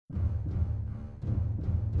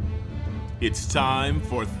It's time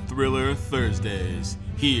for Thriller Thursdays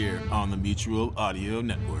here on the Mutual Audio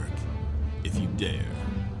Network. If you dare.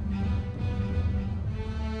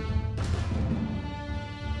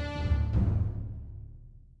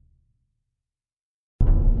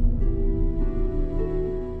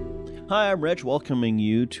 Hi, I'm Rich, welcoming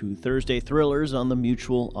you to Thursday Thrillers on the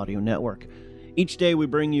Mutual Audio Network. Each day we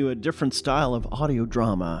bring you a different style of audio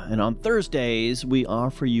drama, and on Thursdays we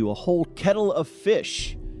offer you a whole kettle of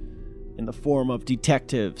fish in the form of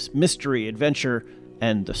detectives, mystery, adventure,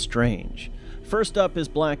 and the strange. First up is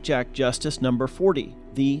Blackjack Justice number 40,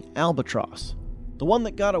 The Albatross. The one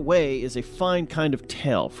that got away is a fine kind of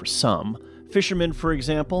tale for some. Fishermen, for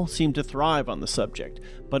example, seem to thrive on the subject,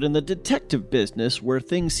 but in the detective business, where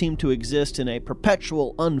things seem to exist in a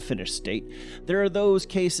perpetual unfinished state, there are those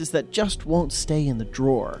cases that just won't stay in the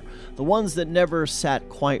drawer, the ones that never sat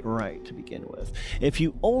quite right to begin with. If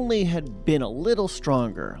you only had been a little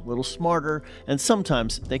stronger, a little smarter, and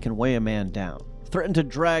sometimes they can weigh a man down, threaten to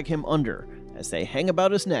drag him under as they hang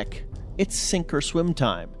about his neck. It's sink or swim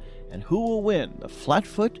time, and who will win, the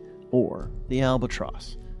Flatfoot or the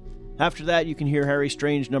Albatross? After that, you can hear Harry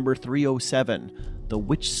Strange number 307, The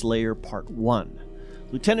Witch Slayer Part 1.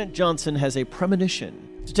 Lieutenant Johnson has a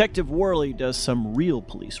premonition. Detective Worley does some real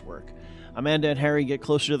police work. Amanda and Harry get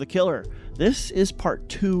closer to the killer. This is part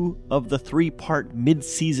 2 of the 3-part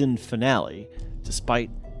mid-season finale, despite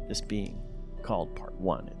this being called part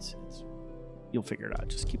 1. It's you'll figure it out.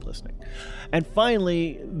 Just keep listening. And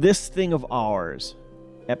finally, This Thing of Ours,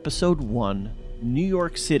 Episode 1, New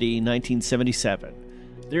York City, 1977.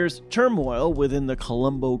 There's turmoil within the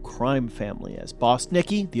Colombo crime family as Boss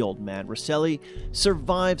Nicky, the old man Rosselli,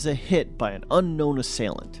 survives a hit by an unknown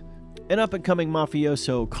assailant. An up-and-coming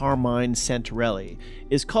mafioso, Carmine Santarelli,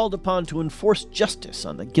 is called upon to enforce justice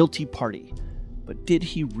on the guilty party. But did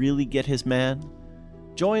he really get his man?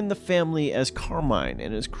 Join the family as Carmine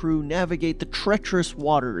and his crew navigate the treacherous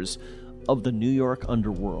waters of the New York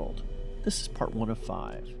underworld. This is part 1 of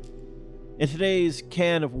 5. In today's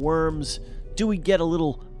can of worms, do we get a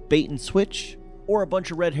little bait and switch or a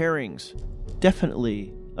bunch of red herrings?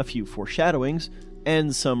 Definitely a few foreshadowings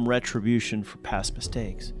and some retribution for past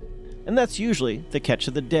mistakes. And that's usually the catch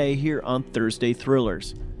of the day here on Thursday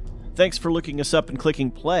Thrillers. Thanks for looking us up and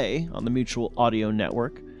clicking play on the Mutual Audio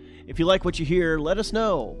Network. If you like what you hear, let us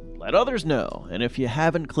know. Let others know. And if you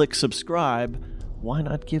haven't clicked subscribe, why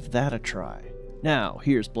not give that a try? Now,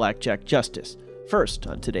 here's Blackjack Justice, first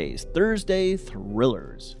on today's Thursday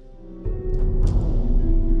Thrillers.